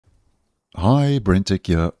Hi, BrenTech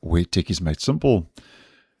here, where tech is made simple.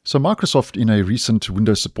 So Microsoft, in a recent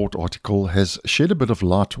Windows support article, has shed a bit of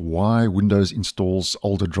light why Windows installs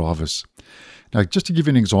older drivers. Now, just to give you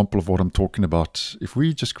an example of what I'm talking about, if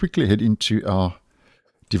we just quickly head into our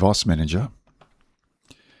device manager,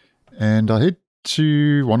 and I head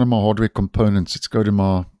to one of my hardware components, let's go to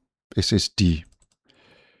my SSD.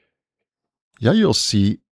 Here you'll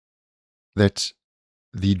see that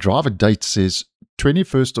the driver date says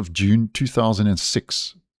 21st of June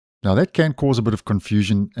 2006. Now that can cause a bit of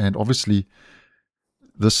confusion, and obviously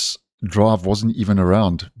this drive wasn't even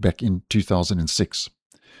around back in 2006,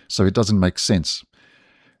 so it doesn't make sense.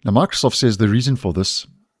 Now Microsoft says the reason for this,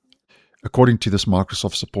 according to this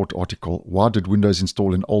Microsoft support article, why did Windows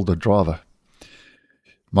install an older driver?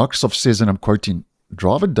 Microsoft says, and I'm quoting,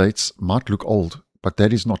 driver dates might look old, but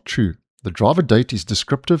that is not true. The driver date is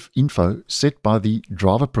descriptive info set by the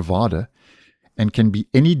driver provider and can be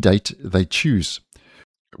any date they choose.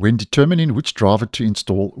 When determining which driver to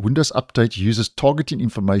install, Windows Update uses targeting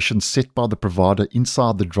information set by the provider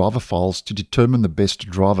inside the driver files to determine the best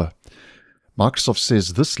driver. Microsoft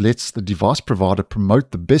says this lets the device provider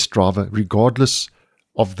promote the best driver regardless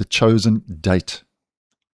of the chosen date.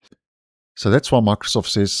 So that's why Microsoft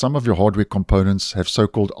says some of your hardware components have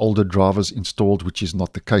so-called older drivers installed, which is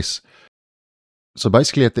not the case. So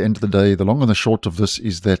basically, at the end of the day, the long and the short of this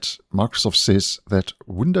is that Microsoft says that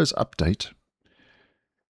Windows Update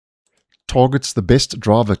targets the best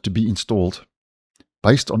driver to be installed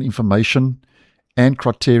based on information and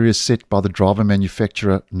criteria set by the driver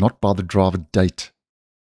manufacturer, not by the driver date.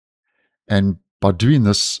 And by doing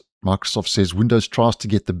this, Microsoft says Windows tries to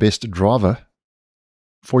get the best driver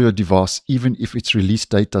for your device, even if its release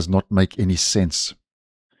date does not make any sense.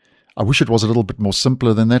 I wish it was a little bit more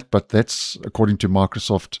simpler than that, but that's, according to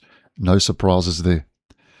Microsoft, no surprises there.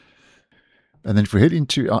 And then if we head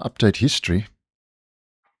into our update history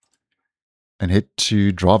and head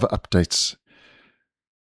to driver updates,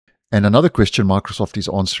 and another question Microsoft is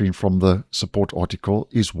answering from the support article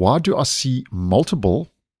is, why do I see multiple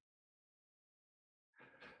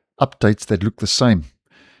updates that look the same?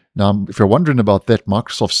 Now, if you're wondering about that,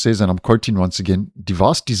 Microsoft says, and I'm quoting once again,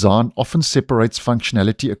 device design often separates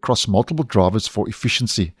functionality across multiple drivers for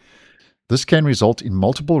efficiency. This can result in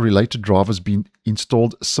multiple related drivers being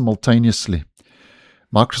installed simultaneously.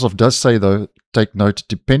 Microsoft does say, though, take note,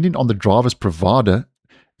 depending on the driver's provider,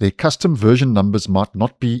 their custom version numbers might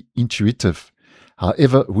not be intuitive.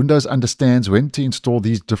 However, Windows understands when to install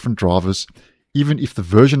these different drivers, even if the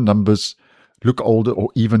version numbers look older or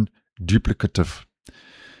even duplicative.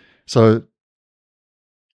 So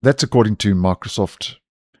that's according to Microsoft.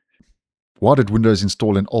 Why did Windows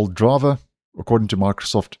install an old driver? According to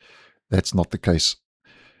Microsoft, that's not the case.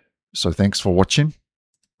 So thanks for watching,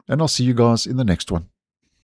 and I'll see you guys in the next one.